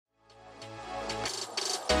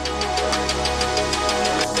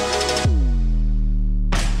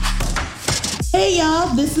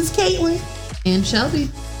This is Caitlin. And Shelby.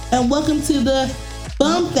 And welcome to the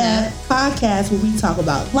Bump That podcast, where we talk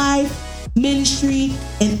about life, ministry,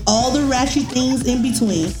 and all the ratchet things in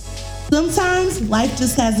between. Sometimes life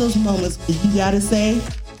just has those moments where you gotta say,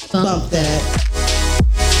 bump that.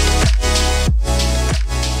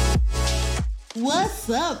 What's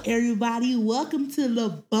up, everybody? Welcome to the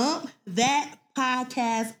Bump That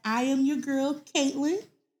podcast. I am your girl, Caitlin.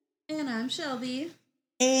 And I'm Shelby.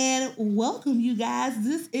 And welcome, you guys.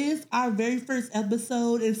 This is our very first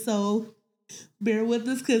episode, and so bear with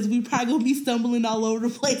us because we're probably going to be stumbling all over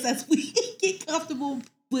the place as we get comfortable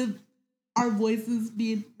with our voices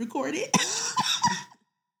being recorded.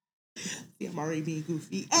 See, I'm already being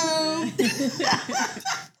goofy. You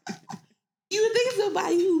would think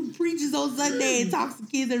somebody who preaches on Sunday and talks to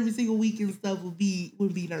kids every single week and stuff would be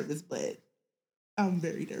nervous, but I'm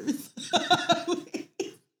very nervous.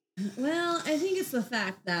 Well, I think it's the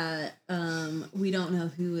fact that we don't know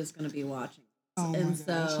who is going to be watching. Oh and my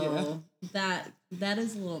so gosh, that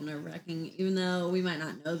is a little nerve-wracking. Even though we might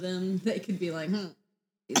not know them, they could be like,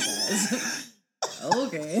 these guys.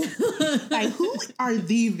 Okay. Like, who are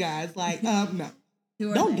these guys? Like, no.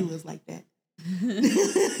 Don't do us like that.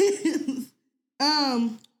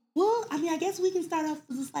 Well, I mean, I guess we can start off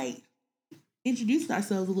with just like introduce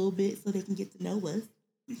ourselves a little bit so they can get to know us.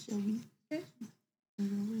 Shall we? Okay.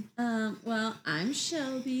 Well, I'm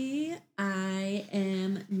Shelby. I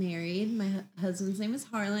am married. My husband's name is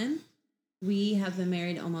Harlan. We have been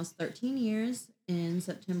married almost 13 years. In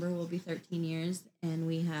September will be 13 years. And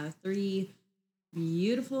we have 3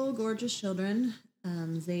 beautiful, gorgeous children,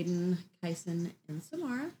 Zayden, Kyson, and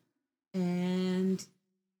Samara. And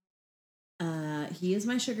he is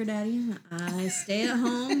my sugar daddy. I stay at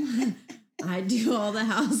home. I do all the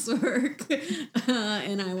housework,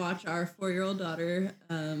 and I watch our 4-year-old daughter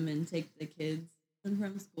and take the kids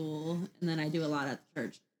from school, and then I do a lot at the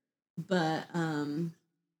church. But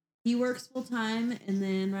he works full time, and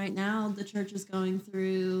then right now the church is going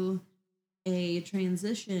through a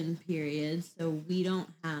transition period, so we don't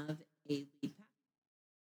have a lead pastor.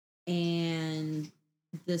 And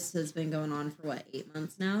this has been going on for 8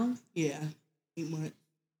 months now? Yeah, 8 months.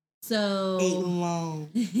 So 8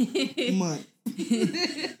 long months.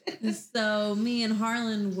 So me and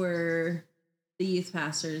Harlan were the youth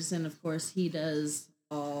pastors, and of course he does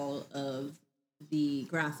all of the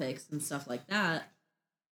graphics and stuff like that.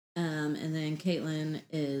 And then Caitlin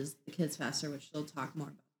is the kids pastor, which she'll talk more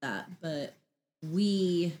about that. But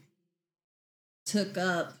we took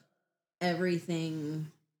up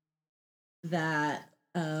everything that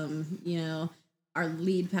our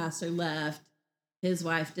lead pastor left. His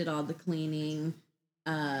wife did all the cleaning.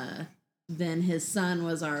 Then his son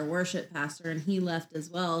was our worship pastor, and he left as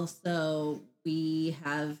well. So we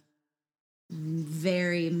have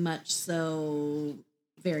very many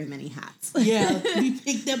hats. Yeah, we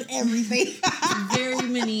picked up everything. Very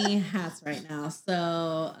many hats right now.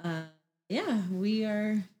 So yeah, we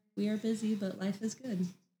are busy, but life is good.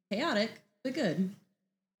 Chaotic, but good.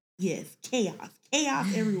 Yes, chaos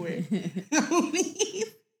everywhere.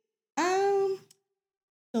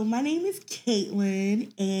 So my name is Caitlin,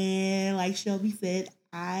 and like Shelby said,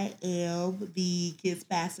 I am the kids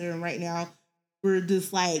pastor, and right now we're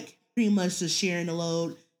just like pretty much just sharing the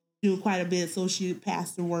load, doing quite a bit of associate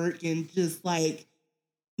pastor work, and just like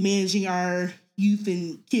managing our youth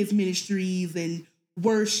and kids ministries and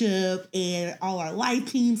worship and all our life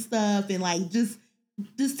team stuff, and like just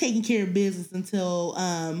taking care of business until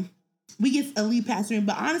we get a lead pastor in.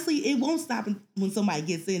 But honestly, it won't stop when somebody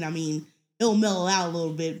gets in. I mean, it'll mellow out a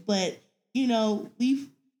little bit, but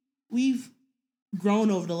we've grown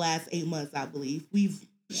over the last 8 months. I believe we've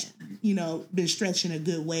been stretched in a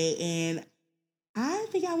good way, and I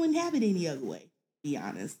think I wouldn't have it any other way, to be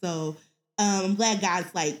honest. So I'm glad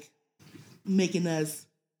God's like making us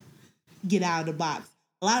get out of the box.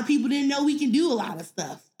 A lot of people didn't know we can do a lot of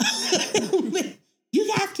stuff. You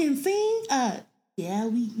guys can sing. Yeah,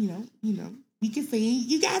 we can sing.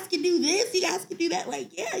 You guys can do this. You guys can do that.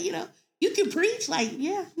 Like, yeah, you can preach, like,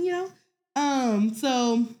 yeah,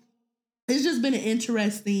 so it's just been an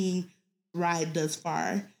interesting ride thus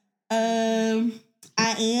far. I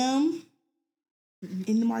am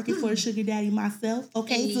in the market for a sugar daddy myself.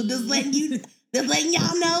 Okay, so just letting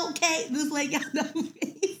y'all know. Okay, just letting y'all know.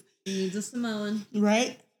 He needs a Samoan,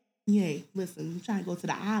 right? Yeah, listen, I'm trying to go to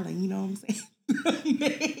the island. You know what I'm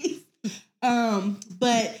saying?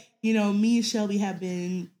 But me and Shelby have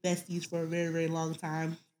been besties for a very, very long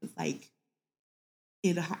time. It's like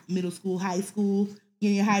in middle school, high school,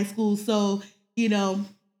 junior high school. So,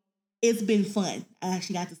 it's been fun. I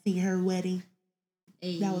actually got to sing her wedding.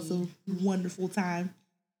 Hey. That was a wonderful time.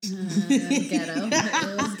 Ghetto.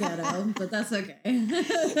 It was ghetto, but that's okay.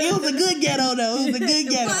 It was a good ghetto, though. It was a good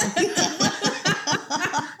ghetto.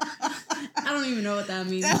 I don't even know what that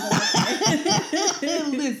means.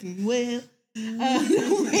 Listen, well,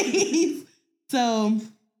 anyways, so,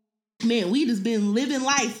 man, we just been living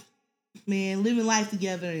life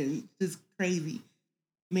together, and just crazy.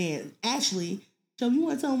 Man, actually, so you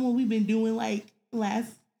want to tell them what we've been doing, like, the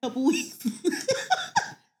last couple weeks?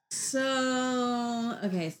 So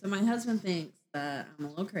my husband thinks that I'm a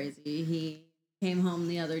little crazy. He came home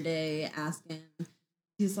the other day asking,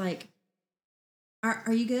 he's like,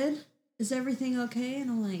 are you good? Is everything okay? And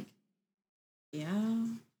I'm like, yeah.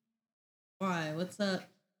 Why? What's up?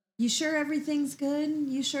 You sure everything's good?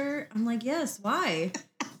 You sure? I'm like, yes. Why?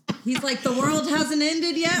 He's like, the world hasn't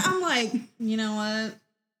ended yet? I'm like, you know what?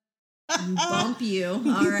 Bump you. All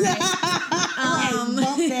right.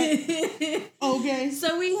 Bump that. Okay.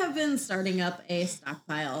 So we have been starting up a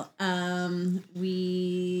stockpile.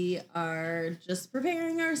 We are just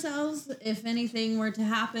preparing ourselves if anything were to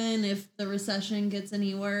happen, if the recession gets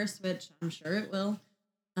any worse, which I'm sure it will,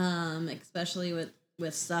 especially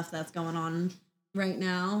with stuff that's going on right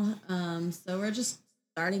now. So we're just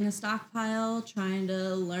starting a stockpile, trying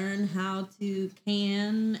to learn how to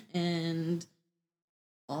can and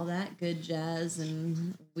all that good jazz,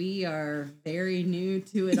 and we are very new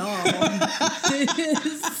to it all.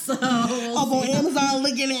 So up on Amazon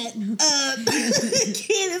looking at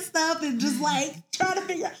kid and stuff, and just like trying to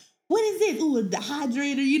figure out what is it? Ooh, a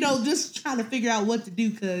dehydrator, just trying to figure out what to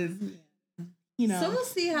do, because So we'll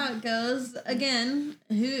see how it goes. Again,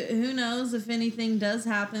 who knows if anything does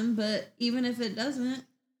happen, but even if it doesn't,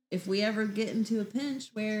 if we ever get into a pinch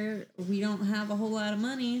where we don't have a whole lot of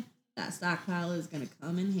money, that stockpile is going to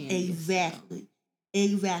come in handy. Exactly.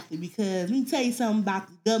 Because let me tell you something about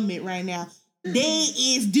the government right now. They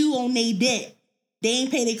is due on their debt. They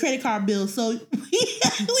ain't pay their credit card bill, so we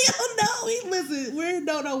don't know. Listen, we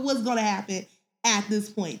don't know what's going to happen at this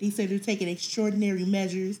point. They said they're taking extraordinary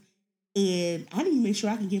measures, and I didn't even make sure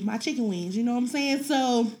I can get my chicken wings. You know what I'm saying?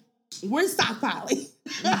 So we're stockpiling.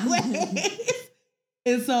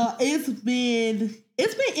 And so it's been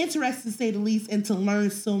interesting to say the least, and to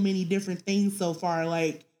learn so many different things so far.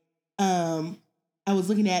 Like, we were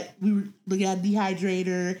looking at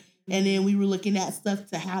dehydrator, and then we were looking at stuff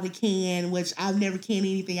to how to can, which I've never canned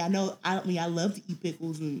anything. I love to eat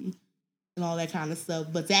pickles and all that kind of stuff,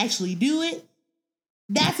 but to actually do it,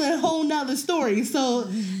 that's a whole nother story. So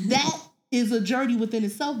that is a journey within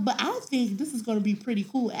itself, but I think this is going to be pretty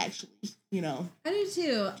cool, actually. I do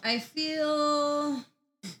too. I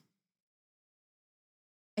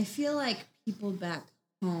feel like people back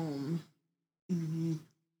home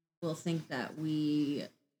will think that we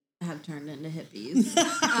have turned into hippies.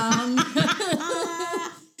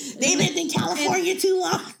 They lived in California too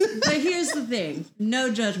long. But here's the thing.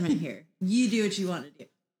 No judgment here. You do what you want to do.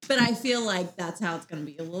 But I feel like that's how it's going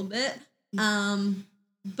to be a little bit.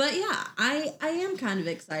 But yeah, I am kind of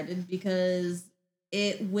excited because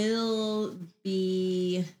it will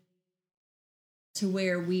be to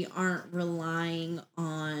where we aren't relying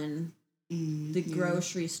on the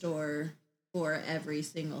grocery store for every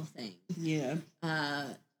single thing. Yeah.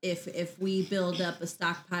 If we build up a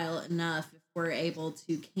stockpile enough, if we're able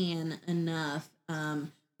to can enough,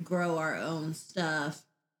 grow our own stuff,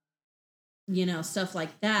 stuff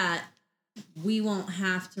like that, we won't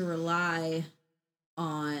have to rely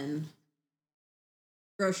on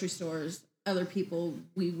grocery stores, other people.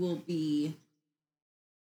 We will be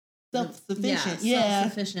self-sufficient.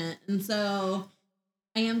 Self-sufficient. And so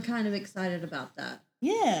I am kind of excited about that.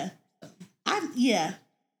 Yeah.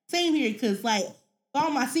 Same here, because like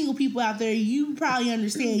all my single people out there, you probably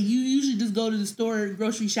understand, you usually just go to the store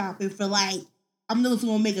grocery shopping for like, I'm just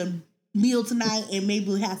going to make a meal tonight and maybe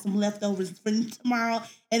we'll have some leftovers for tomorrow,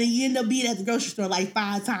 and then you end up being at the grocery store like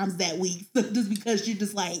 5 times that week just because you're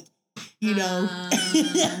just like,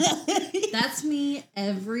 that's me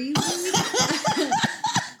every week.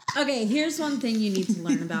 Okay, here's one thing you need to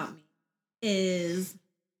learn about me is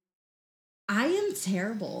I am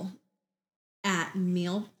terrible at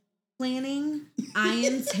meal planning. I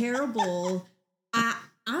am terrible.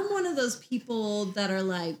 I'm one of those people that are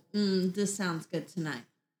like, this sounds good tonight.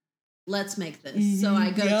 Let's make this. So I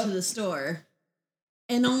go to the store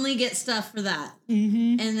and only get stuff for that.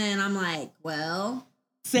 And then I'm like, well,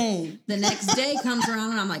 same. The next day comes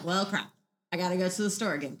around and I'm like, well, crap. I got to go to the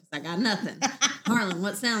store again because I got nothing. Harlan,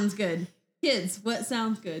 what sounds good? Kids, what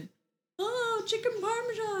sounds good? Oh, chicken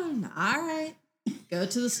parmesan. All right. Go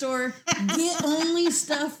to the store. Get only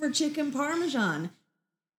stuff for chicken parmesan.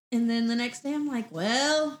 And then the next day I'm like,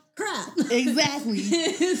 well, crap. Exactly.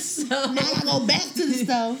 So now I go back to the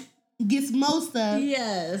stove, get some more stuff.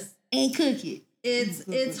 Yes. And cook it.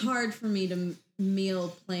 It's hard for me to meal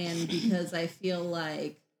plan because I feel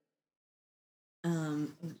like,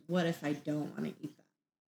 what if I don't want to eat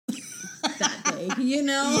that day? You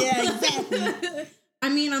know? Yeah, exactly. I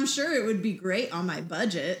mean, I'm sure it would be great on my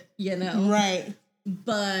budget, you know? Right.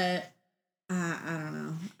 But I don't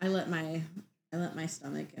know. I let my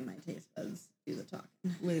stomach and my taste buds do the talking.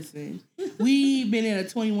 Listen, we've been in a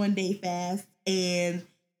 21-day fast, and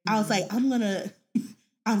I was like, I'm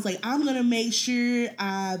gonna make sure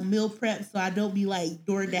I meal prep so I don't be like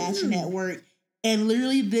door dashing at work. And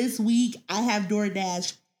literally this week, I have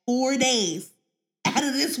DoorDash 4 days out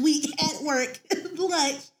of this week at work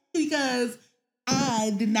lunch because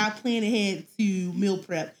I did not plan ahead to meal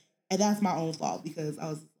prep, and that's my own fault because I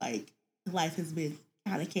was like, life has been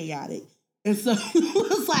kind of chaotic. And so it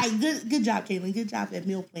was like, good job, Caitlin. Good job at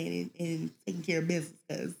meal planning and taking care of business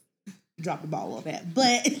because you dropped the ball on that.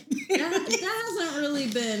 But that hasn't really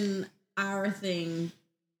been our thing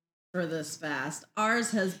for this fast.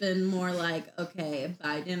 Ours has been more like, okay,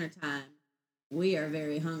 by dinner time, we are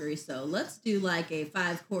very hungry. So let's do like a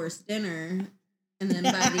 5-course dinner. And then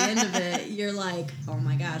by the end of it, you're like, oh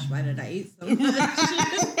my gosh, why did I eat so much?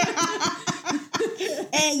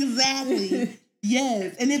 Exactly.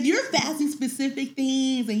 Yes. And if you're fasting specific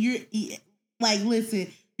things and you're like,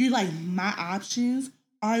 listen, you're like, my options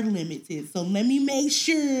are limited. So let me make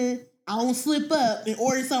sure I don't slip up and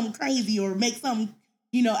order something crazy or make something,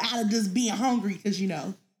 out of just being hungry because,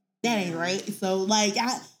 that ain't right. So like,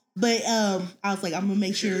 I was like, I'm going to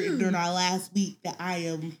make sure during our last week that I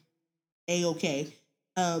am A-okay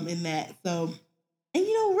in that. So, and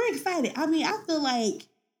we're excited. I mean, I feel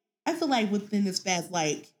like within this fast,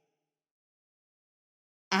 like,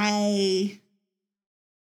 I've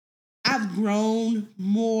grown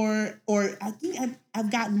more, or I think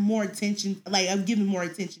I've gotten more attention. Like, I've given more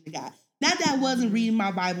attention to God. Not that I wasn't reading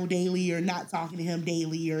my Bible daily or not talking to him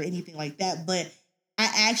daily or anything like that, but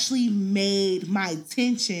I actually made my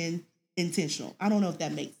attention intentional. I don't know if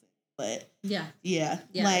that makes sense, but yeah,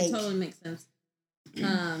 like, it totally makes sense.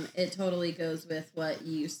 It totally goes with what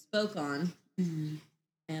you spoke on, and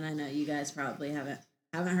I know you guys probably haven't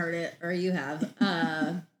heard it, or you have,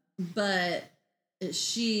 but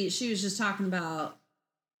she was just talking about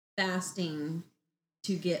fasting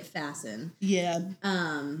to get fastened. Yeah.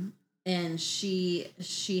 And she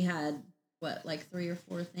had like 3 or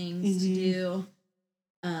 4 things to do.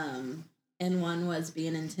 And one was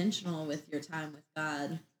being intentional with your time with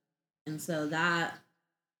God. And so that,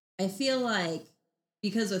 I feel like,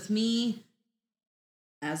 because with me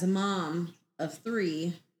as a mom of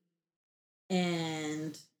 3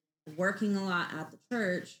 and working a lot at the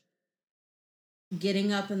church,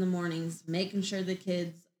 getting up in the mornings, making sure the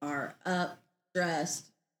kids are up, dressed,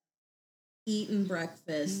 eating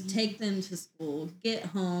breakfast, take them to school, get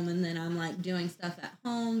home, and then I'm like doing stuff at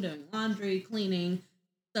home, doing laundry, cleaning,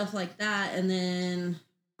 stuff like that, and then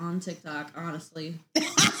on TikTok, honestly.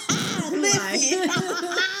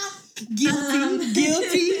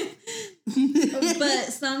 Guilty.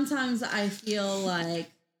 But sometimes I feel like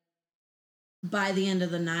by the end of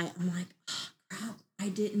the night, I'm like, oh, crap, I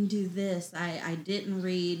didn't do this. I didn't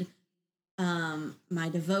read my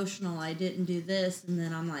devotional. I didn't do this. And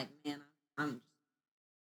then I'm like, man,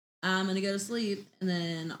 I'm gonna go to sleep, and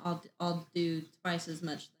then I'll do twice as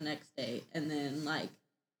much the next day, and then like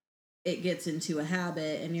it gets into a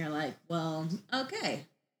habit, and you're like, well, okay,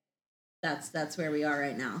 that's where we are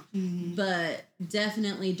right now. But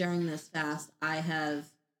definitely during this fast, I have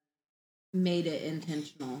made it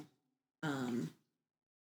intentional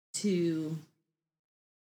to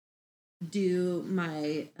do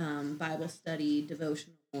my Bible study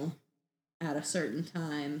devotional at a certain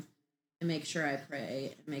time, and make sure I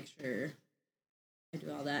pray and make sure I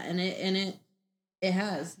do all that. And it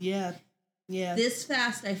has. Yeah. This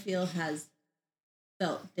fast, I feel, has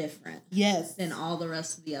felt different. Yes. Than all the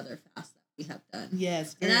rest of the other fasts that we have done.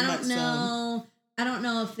 Yes. And I don't know. I don't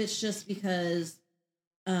know if it's just because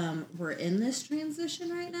we're in this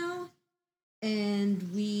transition right now,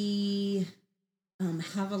 and we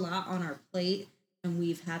have a lot on our plate, and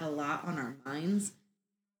we've had a lot on our minds.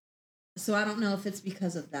 So I don't know if it's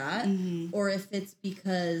because of that, or if it's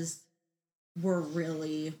because we're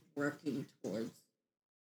really working towards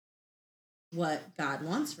what God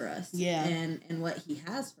wants for us, and what He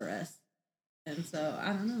has for us. And so I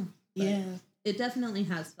don't know. But it definitely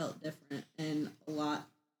has felt different and a lot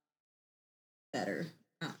better.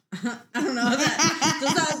 I don't know.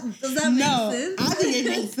 Does that make sense? I think it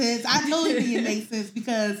makes sense. I totally think it makes sense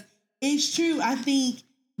because it's true. I think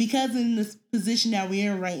because in this position that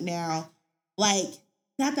we're in right now, like,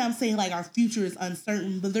 not that I'm saying like our future is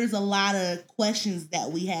uncertain, but there's a lot of questions that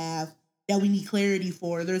we have that we need clarity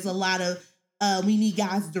for. There's a lot of, we need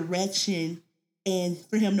God's direction and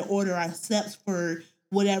for him to order our steps for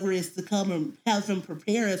whatever is to come and have him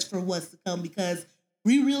prepare us for what's to come, because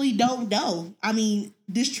we really don't know. I mean,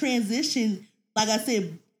 this transition, like I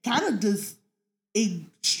said, kind of just, it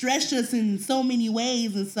stretched us in so many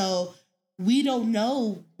ways. And so we don't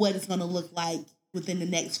know what it's going to look like within the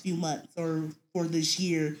next few months or for this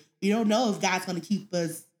year. We don't know if God's going to keep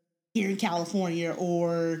us here in California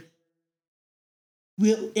or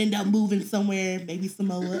we'll end up moving somewhere, maybe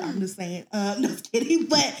Samoa. I'm just saying, no, just kidding.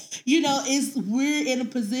 But, you know, we're in a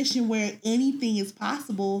position where anything is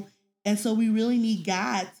possible. And so we really need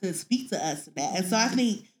God to speak to us in that. And so I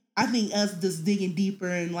think us just digging deeper,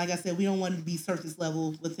 and like I said, we don't want to be surface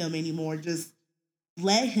level with him anymore. Just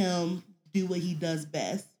let him do what he does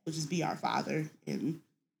best, which is be our Father, and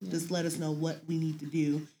just let us know what we need to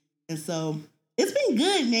do. And so it's been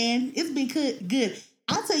good, man. It's been good.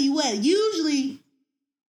 I'll tell you what, usually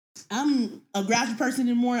I'm a grouchy person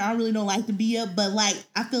in the morning. I really don't like to be up, but like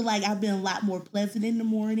I feel like I've been a lot more pleasant in the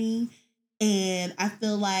morning, and I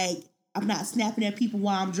feel like I'm not snapping at people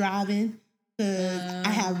while I'm driving because I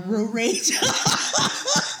have road rage.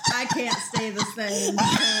 I can't stay the same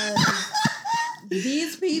because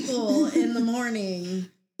these people in the morning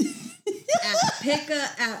at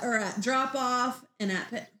pickup or at drop off and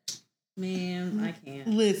man, I can't.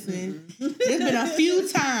 Listen, there's been a few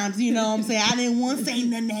times, you know what I'm saying? I didn't want to say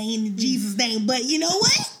the name in Jesus' name, but you know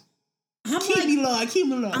what? Keep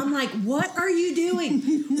me, Lord. I'm like, what are you doing?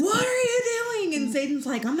 What are you doing? And Satan's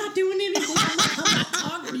like, I'm not doing anything. I'm not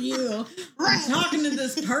talking to you. I'm talking to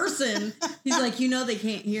this person. He's like, you know they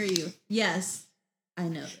can't hear you. Yes, I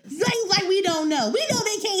know this. Like we don't know. We know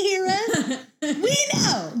they can't hear us. We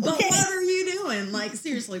know. But okay? what are you doing? Like,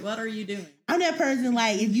 seriously, what are you doing? I'm that person,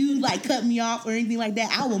 like, if you, like, cut me off or anything like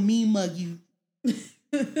that, I will mean mug you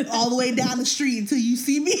all the way down the street until you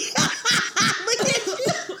see me. Look at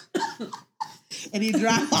you. And then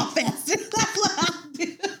drive off faster. That's what I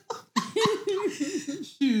do.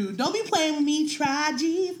 Shoot. Don't be playing with me. Try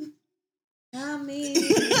Jesus. I mean.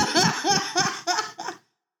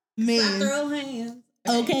 Man. I throw hands.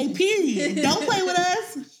 Okay, period. Don't play with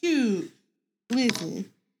us. Shoot. Listen.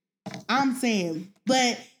 I'm saying.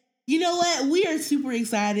 But you know what? We are super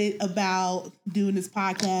excited about doing this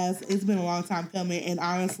podcast. It's been a long time coming. And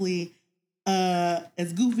honestly,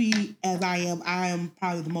 as goofy as I am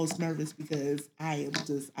probably the most nervous because I am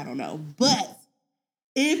just, I don't know. But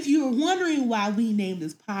if you're wondering why we named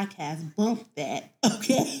this podcast Bump That,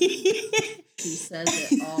 okay? She says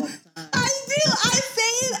it all the time. I do. I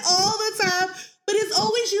say it all the time. But it's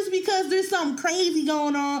always just because there's something crazy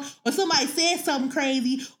going on, or somebody says something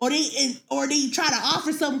crazy, or they try to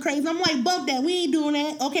offer something crazy. I'm like, bump that. We ain't doing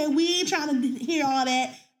that. Okay, we ain't trying to hear all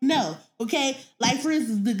that. No. Okay. Like for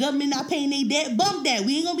instance, the government not paying their debt. Bump that.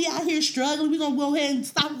 We ain't gonna be out here struggling. We gonna go ahead and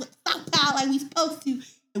stockpile like we supposed to,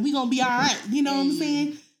 and we gonna be all right. You know what I'm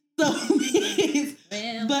saying? So,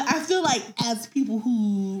 but I feel like as people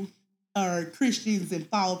who are Christians and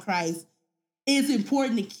follow Christ, it's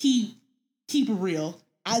important to keep it real.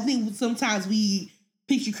 I think sometimes we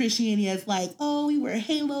picture Christianity as like, oh, we wear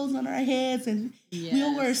halos on our heads and we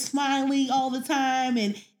all wear smiling all the time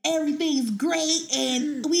and everything's great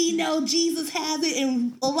and we know Jesus has it.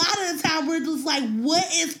 And a lot of the time we're just like, what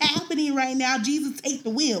is happening right now? Jesus, take the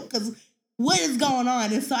wheel, because what is going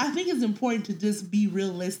on? And so I think it's important to just be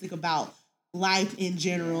realistic about life in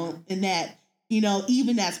general, and that, you know,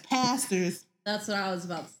 even as pastors. That's what I was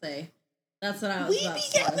about to say. We be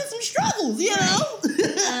having some struggles, you know?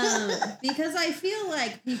 Because I feel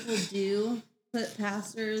like people do put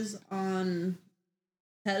pastors on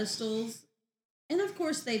pedestals. And of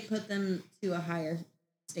course they put them to a higher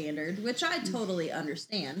standard, which I totally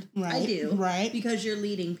understand. Right, I do. right. Because you're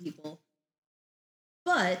leading people.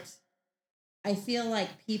 But I feel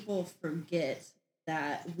like people forget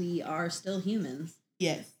that we are still humans.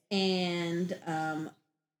 Yes. And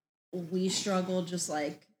we struggle just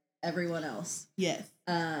like everyone else. Yes.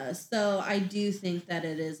 So I do think that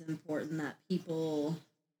it is important that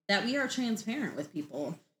that we are transparent with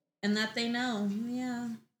people and that they know,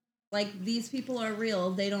 like these people are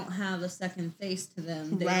real. They don't have a second face to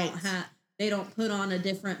them. They don't put on a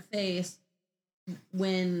different face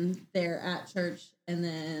when they're at church and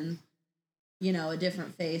then, you know, a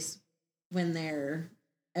different face when they're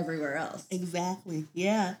everywhere else. Exactly.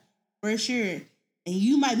 Yeah, for sure. And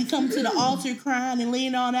you might be coming to the altar crying and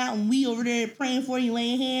laying on out, and we over there praying for you,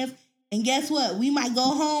 laying hands. And guess what? We might go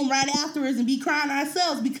home right afterwards and be crying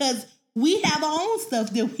ourselves because we have our own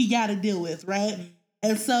stuff that we got to deal with, right?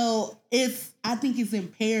 And so I think it's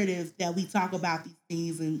imperative that we talk about these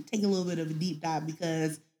things and take a little bit of a deep dive,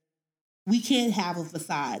 because we can't have a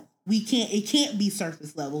facade. It can't be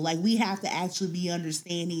surface level. Like, we have to actually be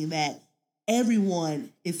understanding that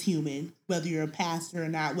everyone is human, whether you're a pastor or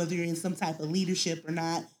not, whether you're in some type of leadership or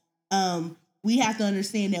not. We have to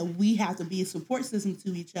understand that we have to be a support system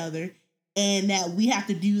to each other, and that we have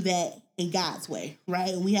to do that in God's way, right?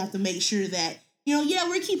 And we have to make sure that,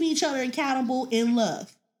 we're keeping each other accountable in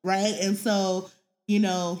love, right? And so,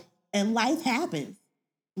 and life happens.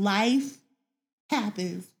 Life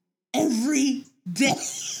happens every day.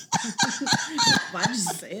 Why'd you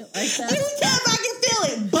say it like that? Because I can feel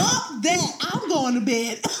it. Bump that. I'm going to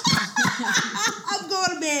bed. I'm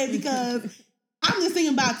going to bed because I'm just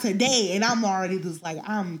thinking about today, and I'm already just like,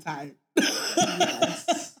 I'm tired.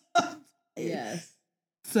 Yes. Yes.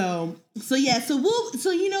 So yeah. So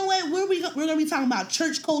you know what? We're gonna be talking about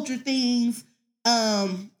church culture things.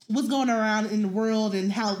 What's going around in the world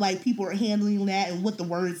and how like people are handling that and what the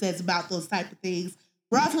word says about those type of things.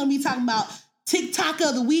 We're also gonna be talking about TikTok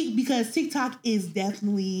of the week, because TikTok is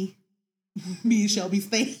definitely me and Shelby's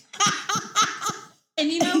thing. And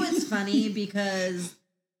it's funny because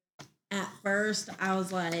at first I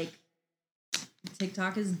was like,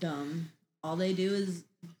 TikTok is dumb. All they do is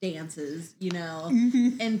dances,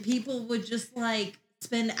 and people would just like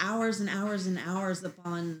spend hours and hours and hours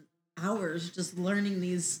upon hours just learning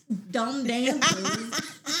these dumb dances.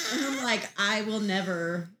 And I'm like, I will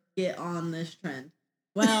never get on this trend.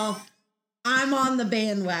 Well, I'm on the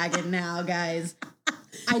bandwagon now, guys.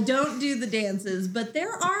 I don't do the dances, but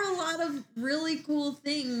there are a lot of really cool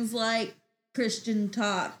things like Christian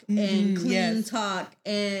talk and clean talk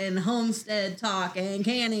and homestead talk and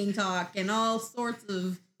canning talk and all sorts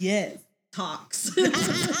of talks.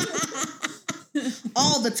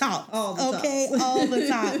 All the talk. All the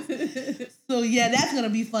talk. So yeah, that's gonna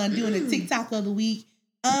be fun doing the TikTok of the week.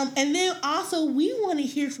 And then also we want to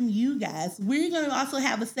hear from you guys. We're gonna also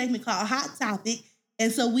have a segment called Hot Topic.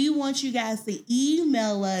 And so we want you guys to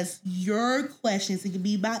email us your questions. It can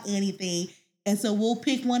be about anything. And so we'll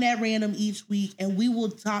pick one at random each week, and we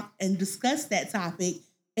will talk and discuss that topic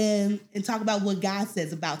and talk about what God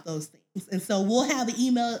says about those things. And so we'll have an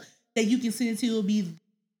email that you can send it to. It'll be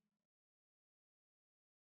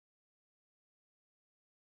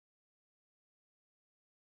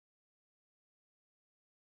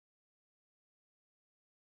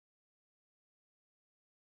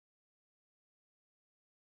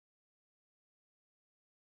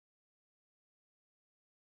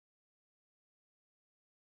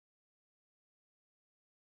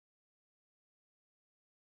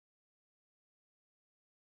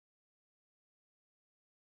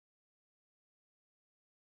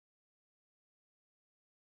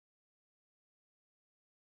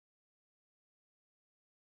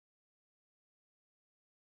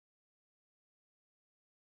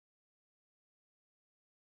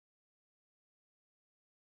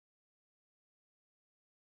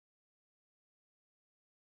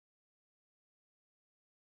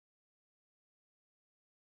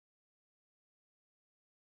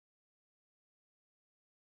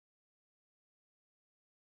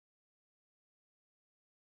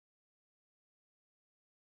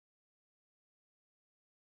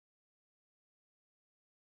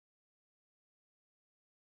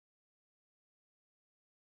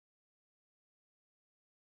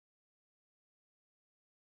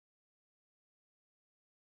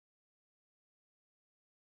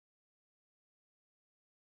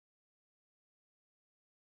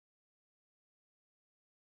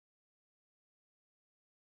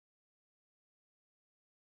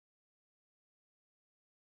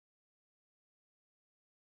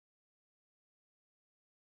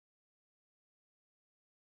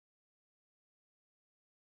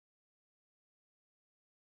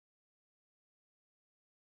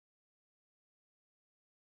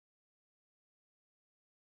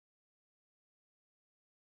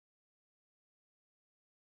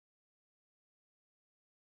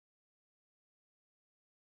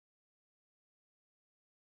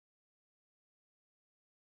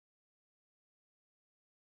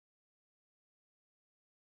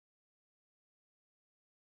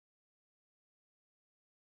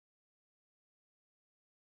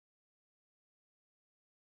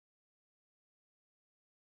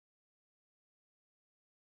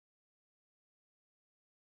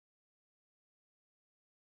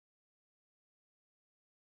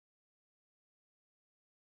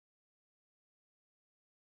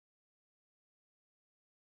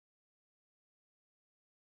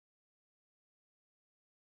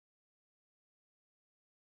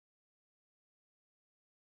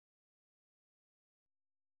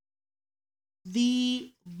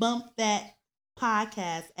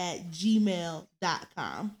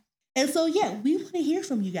thebumpthatpodcast@gmail.com. And so, yeah, we want to hear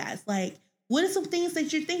from you guys. Like, what are some things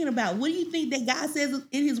that you're thinking about? What do you think that God says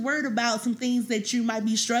in his word about some things that you might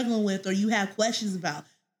be struggling with or you have questions about?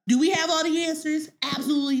 Do we have all the answers?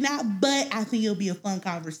 Absolutely not. But I think it'll be a fun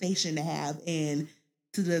conversation to have and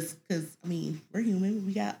to this, because, I mean, we're human.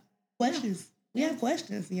 We got questions. We have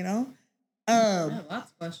questions, you know? Lots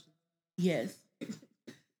of questions. Yes.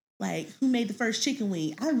 Like, who made the first chicken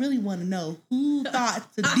wing? I really want to know who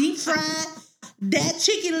thought to deep fry that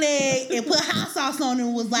chicken leg and put hot sauce on it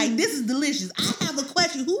and was like, this is delicious. I have a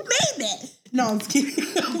question. Who made that? No, I'm just kidding.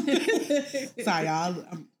 Sorry, y'all.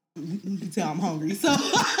 You can tell I'm hungry. So,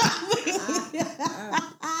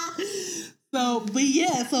 but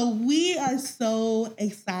yeah, so we are so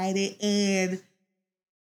excited. And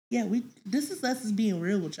yeah, this is us as being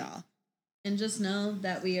real with y'all. And just know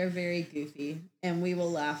that we are very goofy and we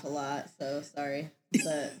will laugh a lot. So sorry,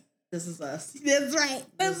 but this is us. That's right.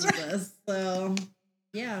 This is us. So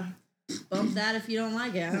yeah, bump that if you don't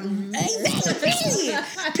like it. Exactly.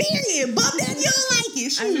 Period. Bump that if you don't like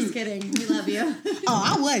it. Shoot. I'm just kidding. We love you.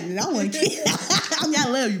 I wasn't kidding. I mean, I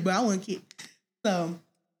love you, but I wasn't kidding. So,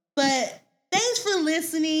 but thanks for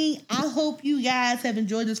listening. I hope you guys have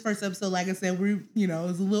enjoyed this first episode. Like I said, it's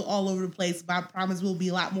a little all over the place, but I promise we'll be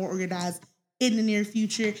a lot more organized in the near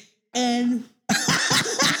future. And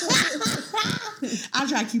I'll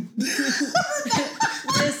try to keep.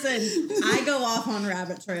 Listen, I go off on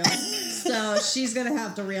rabbit trails, so she's gonna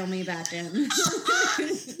have to reel me back in.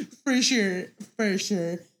 For sure.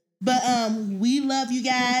 But we love you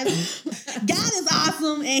guys. God is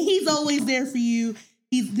awesome, and he's always there for you.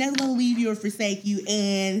 He's never gonna leave you or forsake you.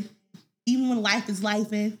 And even when life is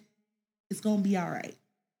lifing, it's gonna be all right.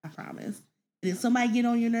 I promise. And if somebody get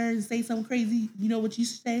on your nerves and say something crazy, you know what you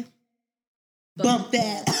should say? Bump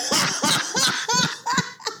that.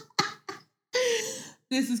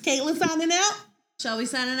 This is Caitlin signing out. Shall we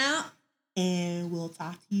signing out? And we'll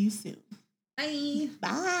talk to you soon. Bye.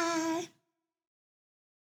 Bye.